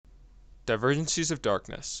Divergencies of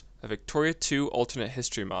Darkness, a Victoria II alternate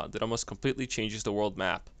history mod that almost completely changes the world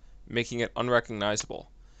map, making it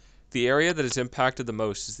unrecognizable. The area that is impacted the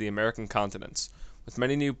most is the American continents, with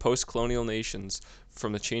many new post-colonial nations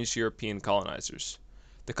from the changed European colonizers.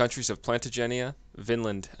 The countries of Plantagenia,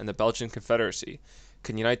 Vinland, and the Belgian Confederacy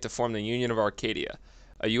can unite to form the Union of Arcadia,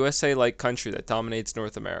 a USA-like country that dominates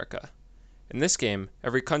North America. In this game,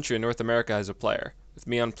 every country in North America has a player, with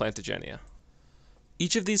me on Plantagenia.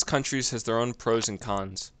 Each of these countries has their own pros and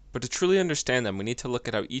cons, but to truly understand them we need to look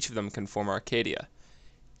at how each of them can form Arcadia.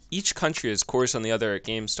 Each country has cores on the other at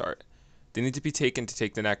game start. They need to be taken to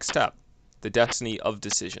take the next step, the destiny of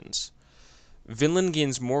decisions. Vinland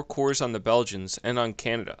gains more cores on the Belgians and on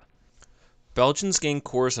Canada. Belgians gain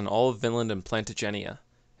cores on all of Vinland and Plantagenia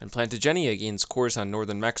gains cores on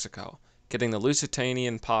northern Mexico, getting the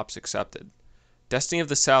Lusitanian pops accepted. Destiny of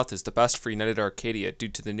the South is the best for United Arcadia due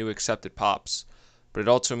to the new accepted pops, but it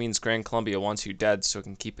also means Gran Colombia wants you dead so it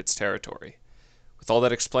can keep its territory. With all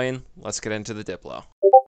that explained, let's get into the Diplo.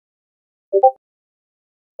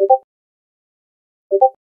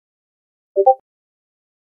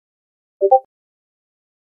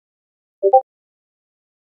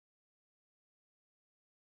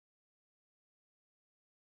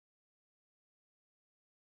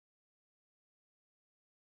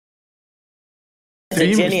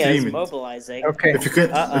 Plantagenia is stream it. mobilizing. Okay. If you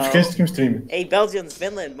can stream it. Hey, Belgians,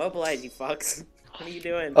 Finland, mobilize, you fucks. What are you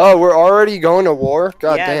doing? Oh, we're already going to war?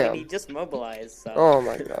 God yeah, damn. I mean, he just mobilized, so. Oh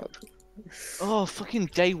my god. Oh, fucking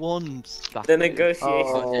day one. The negotiations.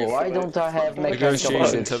 Oh, why don't I have mechanical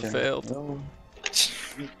Negotiations have production? failed. No.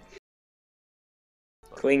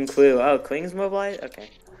 Queen Clue. Oh, Queen's mobilized? Okay.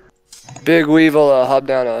 Bigweevil, hub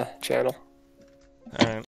down a channel.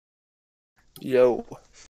 Alright. Yo.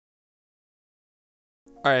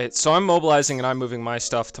 Alright, so I'm mobilizing and I'm moving my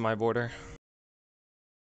stuff to my border.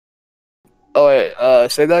 Oh wait,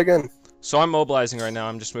 say that again. So I'm mobilizing right now,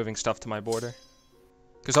 I'm just moving stuff to my border.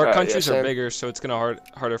 Because our Alright, countries yeah, are same. bigger, so it's gonna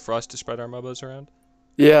harder for us to spread our mobos around.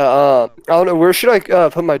 Yeah, I don't know, where should I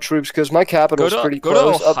put my troops? Because my capital's pretty go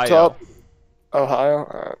close to up Ohio. top. Ohio?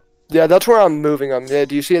 Alright. Yeah, that's where I'm moving them. Yeah,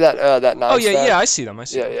 do you see that, that 9 Oh yeah, stack? yeah, I see them, I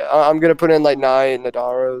see Yeah, them. yeah. I'm gonna put in like 9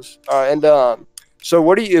 Nadaros. Alright, and so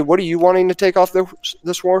what are you wanting to take off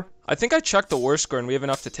this war? I think I checked the war score and we have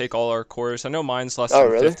enough to take all our cores. I know mine's less Oh,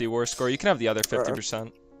 than really? 50 war score. You can have the other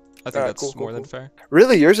 50%. I think that's cool, more than fair.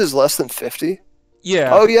 Really, yours is less than 50?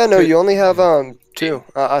 Yeah. Oh yeah, no, Good. you only have 2.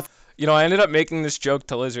 You know, I ended up making this joke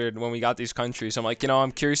to Lizard when we got these countries. I'm like, you know,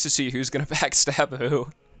 I'm curious to see who's gonna backstab who.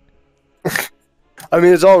 I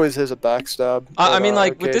mean, it's always his a backstab. I in, mean,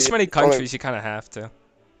 like, with this Arcadia. many countries, you kind of have to.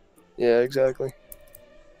 Yeah, exactly.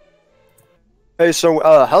 Hey, so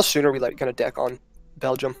how soon are we like gonna deck on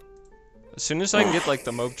Belgium? As soon as I can get, like,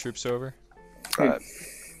 the MOB troops over. Alright.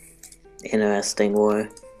 Interesting war.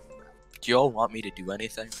 Do y'all want me to do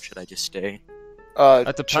anything, or should I just stay?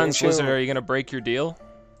 That depends, Ching Lizard. Ching. Are you gonna break your deal?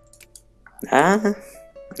 No.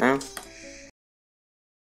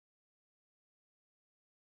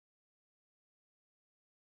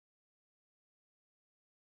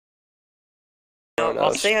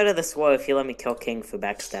 I'll stay out of this war if you let me kill King for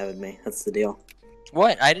backstabbing me. That's the deal.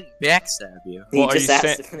 What? I didn't backstab you. He Well, are just you asked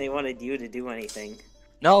sta- if they wanted you to do anything.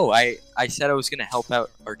 No, I said I was gonna help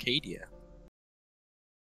out Arcadia.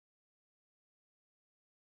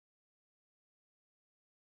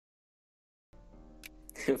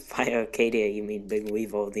 By Arcadia, you mean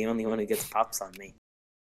Bigweevil, the only one who gets pops on me.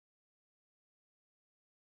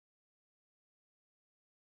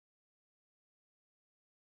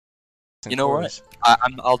 You know what?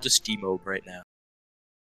 I'll just demob right now.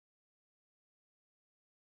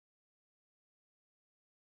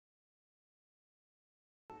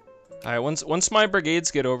 Alright, once my brigades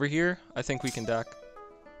get over here, I think we can deck.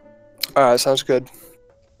 Alright, sounds good.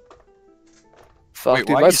 Fuck, Wait,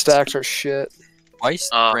 dude, why my is- stacks are shit. Why is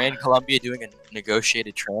Grand Colombia doing a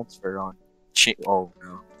negotiated transfer on? Oh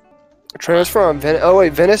no. Transfer on Venice. Oh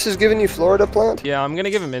wait, Venice is giving you Florida plant? Yeah, I'm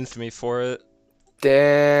gonna give him infamy for it.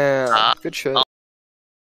 Damn. Good shit.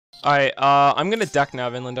 Alright, I'm gonna deck now,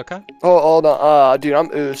 Vinland, okay? Oh, hold on. Dude,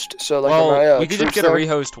 I'm oosed. So like, Well, am I, we could just troops get a there?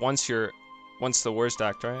 rehost once the war's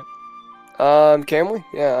decked, right? Can we?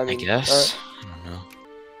 Yeah, I I mean. guess. I don't know.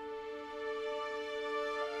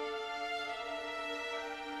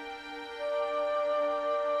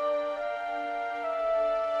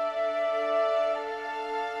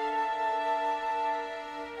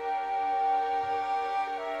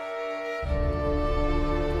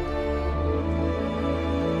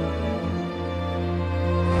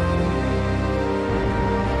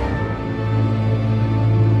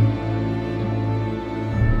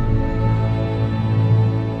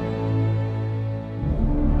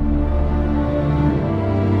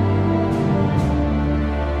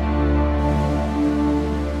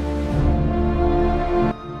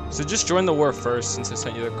 So just join the war first, since I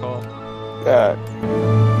sent you the call. Alright.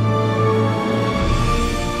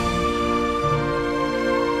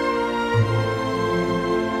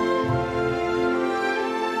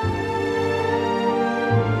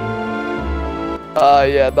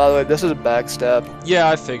 Yeah, by the way, this is a backstab. Yeah,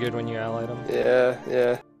 I figured when you allied him.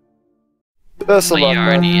 Yeah. Best of luck,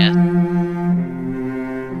 man.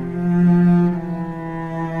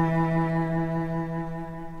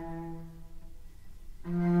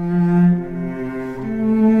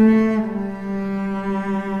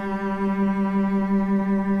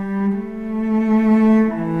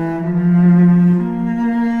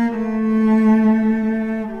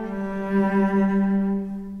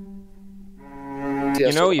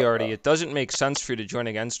 You know, Yardy, it doesn't make sense for you to join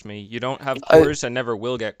against me. You don't have cores and never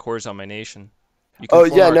will get cores on my nation. You can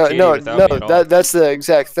form Arcadia without me at all. That's the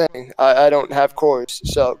exact thing. I don't have cores,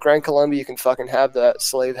 so Grand Columbia, you can fucking have that,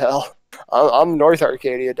 slave hell. I'm North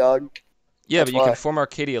Arcadia, dog. Yeah, That's but you why. can form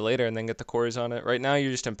Arcadia later and then get the cores on it. Right now,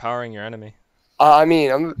 you're just empowering your enemy. I mean,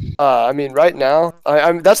 right now,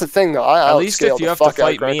 that's the thing though. At least if you have to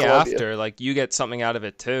fight me after, like, you get something out of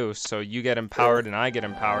it too. So you get empowered and I get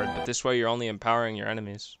empowered, but this way you're only empowering your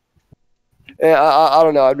enemies. Yeah, I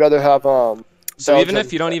don't know. I'd rather have So even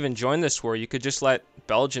if you don't even join this war, you could just let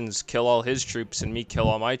Belgians kill all his troops and me kill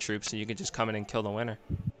all my troops, and you could just come in and kill the winner.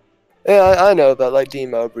 Yeah, I know, but like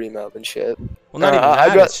D-Mob, Remob, and shit. Well, not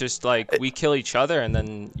even that. It's just like we kill each other, and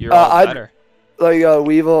then you're all better. Like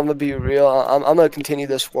Weevil, I'm gonna be real. I'm gonna continue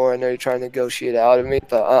this war. I know you're trying to negotiate out of me,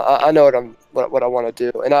 but I know what I want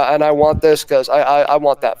to do, and I want this because I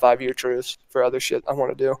want that 5-year truce for other shit I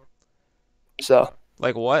want to do. So.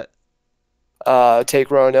 Like what? Take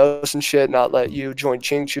Roanoke and shit, not let you join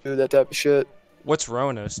Chingchu, that type of shit. What's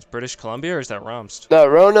Roanoke? British Columbia or is that Romst? No,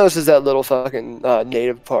 Roanoke is that little fucking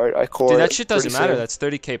native part. Dude, that shit doesn't matter. That's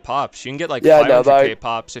 30k pops. You can get like 500k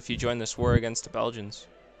pops if you join this war against the Belgians.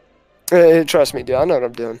 Trust me, dude. I know what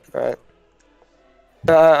I'm doing. All right.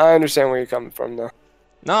 I understand where you're coming from, though.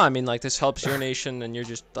 No, I mean, like, this helps your nation, and you're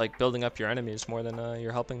just, like, building up your enemies more than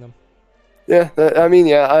you're helping them. Yeah, I mean,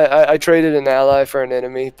 yeah, I traded an ally for an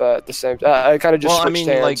enemy, but at the same time, I kind of just switched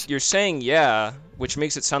stands. Like, you're saying yeah, which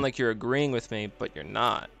makes it sound like you're agreeing with me, but you're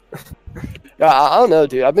not. Yeah, I don't know,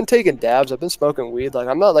 dude. I've been taking dabs. I've been smoking weed. Like,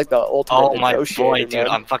 I'm not, like, the ultimate negotiator, boy, dude. man.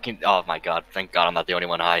 I'm fucking... Oh, my God. Thank God I'm not the only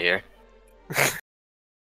one high here.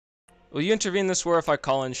 Will you intervene in this war if I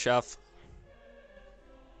call in Chef?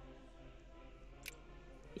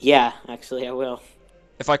 Yeah, actually, I will.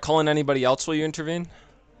 If I call in anybody else, will you intervene?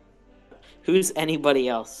 Who's anybody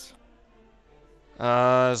else?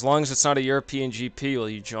 As long as it's not a European GP, will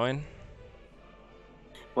you join?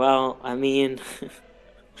 Well, I mean,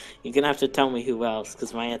 you're gonna have to tell me who else,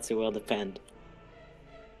 because my answer will depend.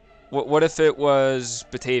 What if it was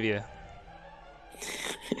Batavia?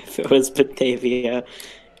 If it was Batavia,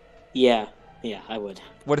 yeah, I would.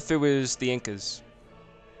 What if it was the Incas?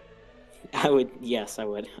 I would, yes, I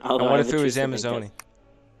would. And what if it was Amazonia?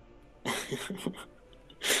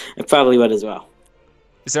 I probably would as well.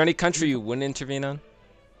 Is there any country you wouldn't intervene on?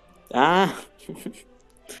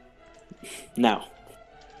 No.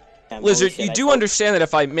 Lizard, you do understand that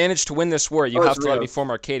if I manage to win this war, you have to let me form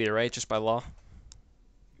Arcadia, right? Just by law.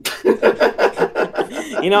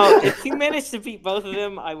 You know, if you manage to beat both of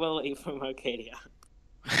them, I will let you form Arcadia.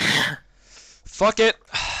 Fuck it.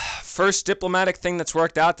 First diplomatic thing that's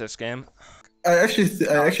worked out this game. I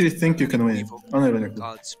actually think you can win.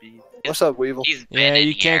 Godspeed. What's up, Weevil? Yeah,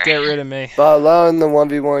 you can't get rid of me. By allowing the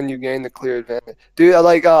 1v1, you gain the clear advantage. Dude,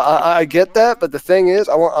 I get that, but the thing is,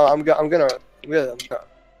 I'm gonna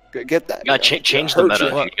get that. You gotta change the meta.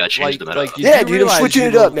 You gotta change the meta. Yeah, dude, I'm switching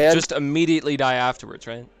it up, man. Just immediately die afterwards,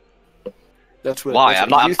 right? That's what. Why?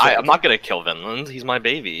 I'm not gonna kill Vinland. He's my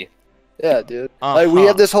baby. Yeah, dude. Like, we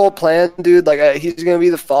have this whole plan, dude. Like, he's gonna be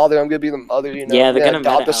the father, I'm gonna be the mother, you know? Yeah, they're gonna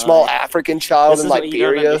adopt a small African child in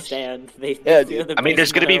Liberia. Yeah, dude. I mean,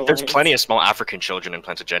 there's plenty of small African children in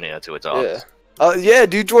Plantagenia to adopt. Yeah. Yeah,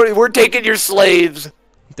 dude, we're taking your slaves.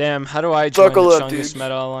 Damn, how do I join the Chungus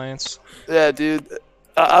Meta Alliance? Yeah, dude.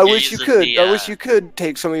 I wish you could. I wish you could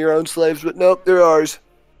take some of your own slaves, but nope, they're ours.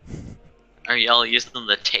 Are y'all using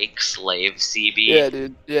the take slave CB? Yeah,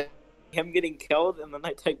 dude. Yeah. Him getting killed, and then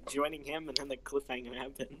I type joining him, and then the cliffhanger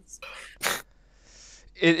happens.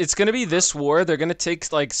 It's gonna be this war. They're gonna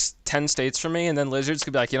take like 10 states from me, and then Lizard's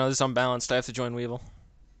gonna be like, you know, this is unbalanced. I have to join Weevil.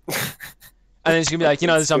 And then he's gonna be like, you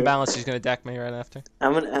know, this is unbalanced. He's gonna deck me right after.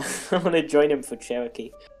 I'm gonna join him for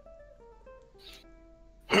Cherokee.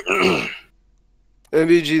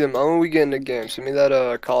 MVG, the moment we get in the game, send me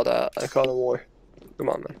that call to war. Come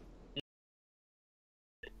on, man.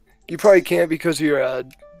 You probably can't because of your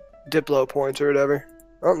Diplo points or whatever.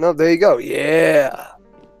 Oh no, there you go. Yeah.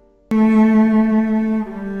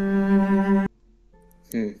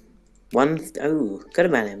 Oh, could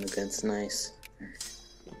have been immigrants. Nice.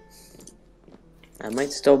 I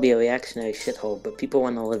might still be a reactionary shithole, but people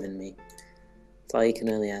want to live in me. That's all you can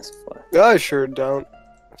really ask for. I sure don't.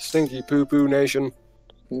 Stinky poo-poo nation.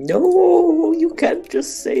 No, you can't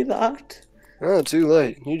just say that. Oh, too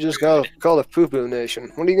late. You just got called a poo-poo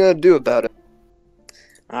nation. What are you gonna do about it?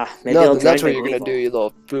 Maybe I'll Nothing. That's join what you're gonna do, Bigweevil. you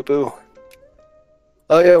little poo-poo.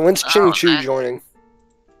 Oh yeah, when's Ching Chu that- joining?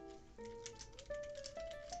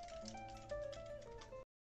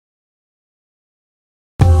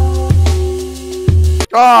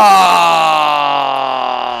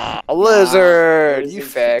 Ah, a lizard. You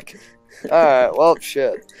feck. All right. Well,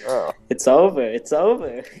 shit. Oh. It's over. It's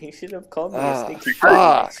over. You should have called me a Ah, stinky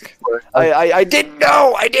fuck. I didn't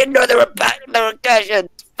know. I didn't know there were repercussions.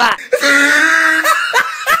 Fuck.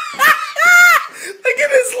 Look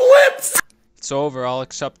at his lips! It's over. I'll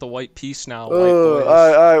accept the white peace now, white Oh, boys.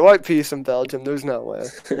 all right, white peace in Belgium. There's no way.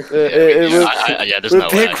 Yeah, there's no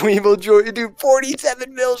way. Bigweevil joy, dude,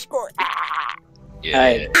 47 mil score. Ah.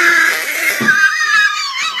 Yeah.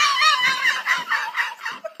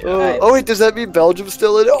 Oh wait, does that mean Belgium's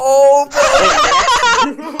still in? Oh,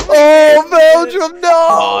 Belgium! Oh, Belgium, no!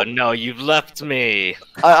 Oh no, you've left me.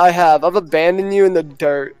 I have. I've abandoned you in the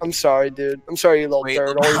dirt. I'm sorry, dude. I'm sorry, you little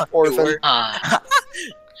dirt orphan.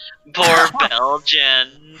 Poor Belgian.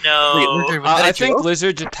 No. I think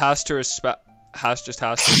Lizard just has to respect. Has to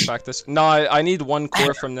respect this. No, I need one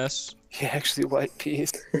core from this. Yeah, actually, white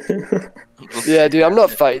peace. Yeah, dude, I'm not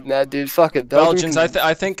fighting that, dude. Fuck it, Belgium. Belgians,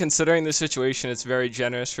 I think considering the situation, it's very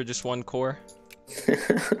generous for just one core.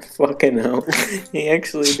 Fucking hell. He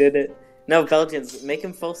actually did it. No, Belgians, make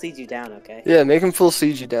him full siege you down, okay? Yeah, make him full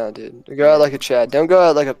siege you down, dude. Go out like a Chad. Don't go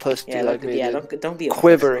out like a puss, dude, Yeah, like me, dude. don't be a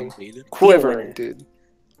Quivering. Quivering, dude.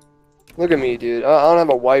 Look at me, dude. I don't have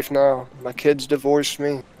a wife now. My kids divorced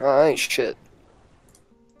me. I ain't shit.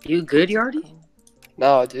 You good, Yardy?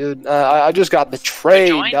 No, dude. I just got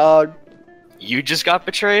betrayed, dog. You just got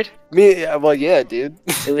betrayed? Me? Well, yeah, dude.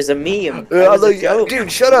 It was a meme. That was a joke.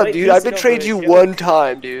 Dude, shut up, White dude. I peace betrayed over you a joke. one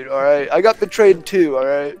time, dude. All right. I got betrayed too. All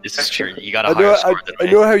right. This is true. You got a I know. higher score than I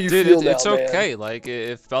me. know how you Dude, feel it's now, okay. man. Like,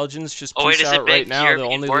 if Belgians just Oh, wait, peace is it out right big now, they'll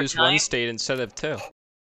European only war lose one tonight? state instead of two.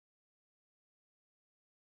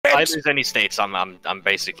 If I lose any states, I'm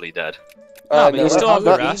basically dead. No, but no, you still have the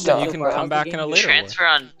not- rest, no. and you can come back in a later war. Transfer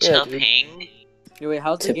on Yeah, dude. Chilping. Wait,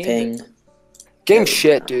 how's the To game? ping. Game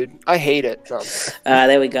shit, dude. I hate it. No.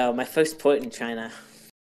 There we go. My first port in China.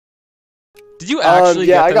 Did you actually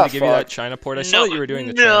yeah, get I them got to give you that fucked. China port? I saw No, that you were doing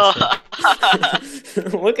the no. transfer.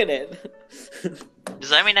 Look at it. Does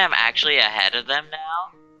that mean I'm actually ahead of them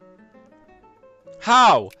now?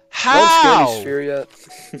 How? Don't How? scary sphere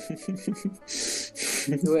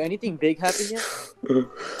yet. Wait, anything big happen yet?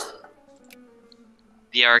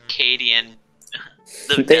 The Arcadian.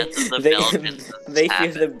 The They, death of the they, Belgians. they fear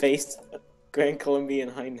happened. the base Grand Colombian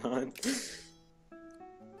Hainan.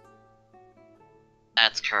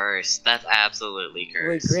 That's cursed. That's absolutely Wait,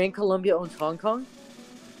 cursed. Grand Columbia owns Hong Kong?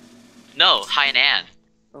 No, Hainan.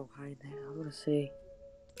 Oh, hi there. I want to say.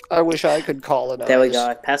 I wish I could call it. There we go.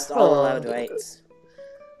 I passed all Oh. allowed rights.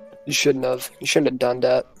 You shouldn't have. You shouldn't have done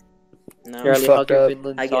that. No, Charlie, how's fucked your up.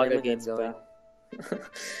 Vinland I get Saga game immigrants, going? bro.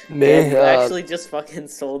 Me? You actually just fucking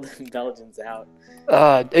sold Belgians out.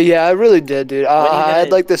 Yeah, I really did, dude. When are you I had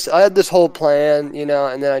gonna- like this. I had this whole plan, you know,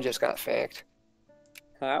 and then I just got faked.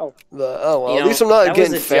 How? But oh well, You at know, least I'm not that was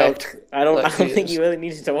getting a faked. joke. I don't like think he you is. really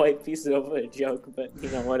needed to white piece it over a joke, but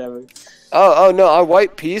you know, whatever. Oh no, I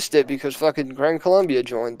white pieced it because fucking Grand Columbia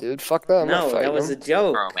joined, dude. Fuck that. I'm not No, fighting that was a them.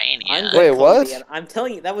 joke. Romania. I'm Wait, Grand what? Colombian. I'm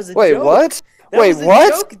telling you, that was a Wait, joke. what? That Wait, was a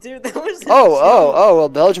what? joke, dude. That was a Oh, joke. well,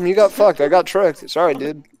 Belgium, you got fucked. I got tricked. Sorry,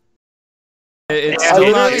 dude. It's I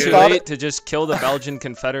still not literally too thought late to just kill the Belgian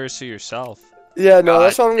Confederacy yourself. Yeah, no,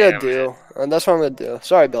 that's God what I'm gonna damn do. And that's what I'm gonna do.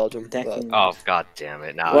 Sorry, Belgium. but- Decking. Oh god damn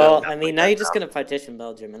it! Now. Well, I mean, now you're just gonna partition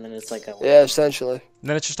Belgium, and then it's like a. yeah, essentially. And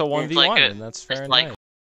then it's just a 1v1, like a- and that's fair it's like- enough.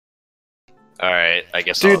 All right, I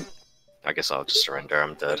guess Dude. I guess I'll just surrender.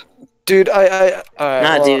 I'm dead. Dude, alright,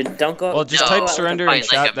 Nah, well, dude, don't go. Well, just No, type I surrender fight in like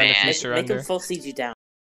chat a then if man. you Make surrender. him full siege you down.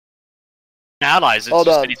 Allies. It's Hold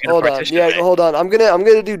just on, that he's gonna hold on. partition Yeah, me. hold on. I'm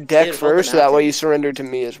gonna do deck Dude, hold first, the so that way mountain. you surrender to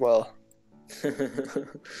me as well.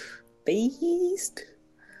 Beast.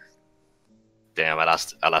 Damn, I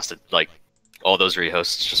lasted like all those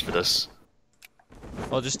rehosts just for this.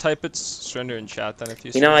 Well, just type it surrender in chat then if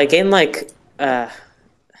you. You know, I surrender. gained like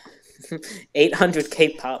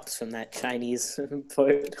 800k pops from that Chinese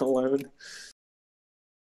port alone.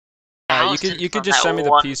 You could just From send me that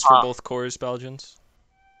the one piece for pop. both cores, Belgians.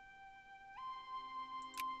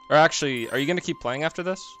 Or actually, are you gonna keep playing after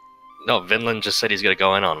this? No, Vinland just said he's gonna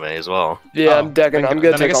go in on me as well. Yeah, Oh, I'm decking. I'm then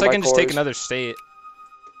gonna I take guess all I my can just take cores. another state.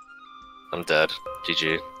 I'm dead.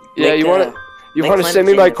 GG. Yeah, Make you the- want to? You make want to send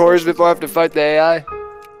me my Plantagenia cores first. before I have to fight the AI?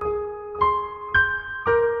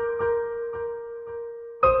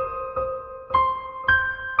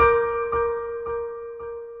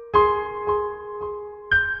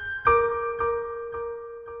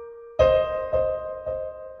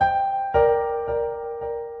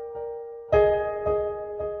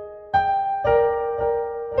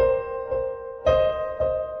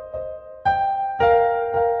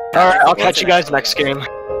 Alright, I'll catch you guys next game.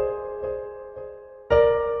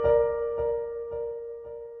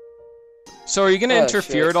 So are you gonna Oh,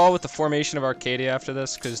 interfere shit. at all with the formation of Arcadia after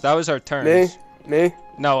this? Because that was our turn. Me?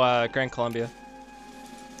 No, Grand Columbia.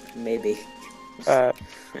 Maybe. Alright.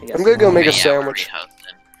 I guess I'm gonna go make a Yeah, we're sandwich. rehosting.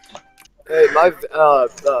 Hey, my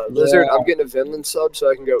Lizard, I'm getting a Vinland sub so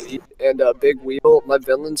I can go eat. And Bigweevil, my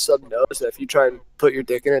Vinland sub knows that if you try and put your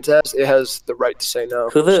dick in its ass, it has the right to say no.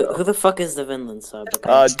 Who the fuck is the Vinland sub? Okay.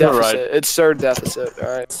 Deficit. right. It's Sir Deficit. All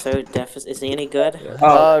right. So deficit. Is he any good?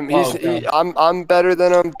 I'm better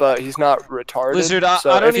than him, but he's not retarded. Lizard,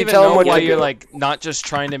 so I don't if you even tell him know what why to you're do- like not just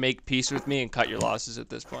trying to make peace with me and cut your losses at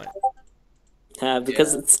this point.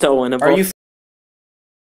 Because it's still winnable. Are you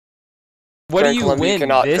What do Grand you Columbia win?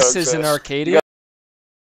 cannot This is an coexist. Arcadia?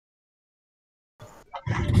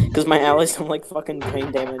 Because my allies don't like fucking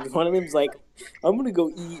brain damage. One of them's like, I'm gonna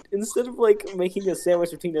go eat. Instead of like making a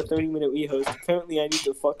sandwich between a 30-minute rehost, apparently I need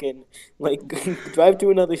to fucking like drive to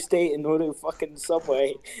another state and order a fucking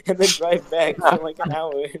Subway and then drive back for like an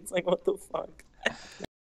hour. It's like, what the fuck?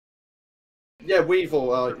 Yeah,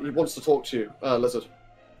 Weevil, he wants to talk to you, Lizard.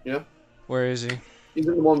 Yeah? Where is he? He's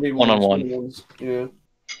in the 1v1. One-on-one. Yeah.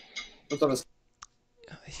 Let's have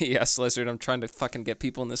a... Yes, Lizard, I'm trying to fucking get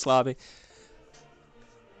people in this lobby.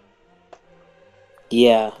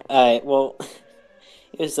 Yeah. Alright. Well,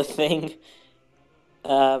 here's the thing.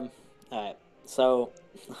 Alright. So,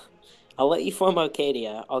 I'll let you form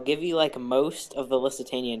Arcadia. I'll give you like most of the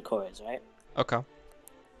Lusitanian cores, right? Okay.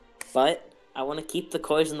 But I want to keep the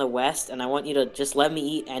cores in the West, and I want you to just let me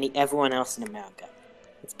eat everyone else in America.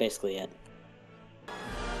 That's basically it.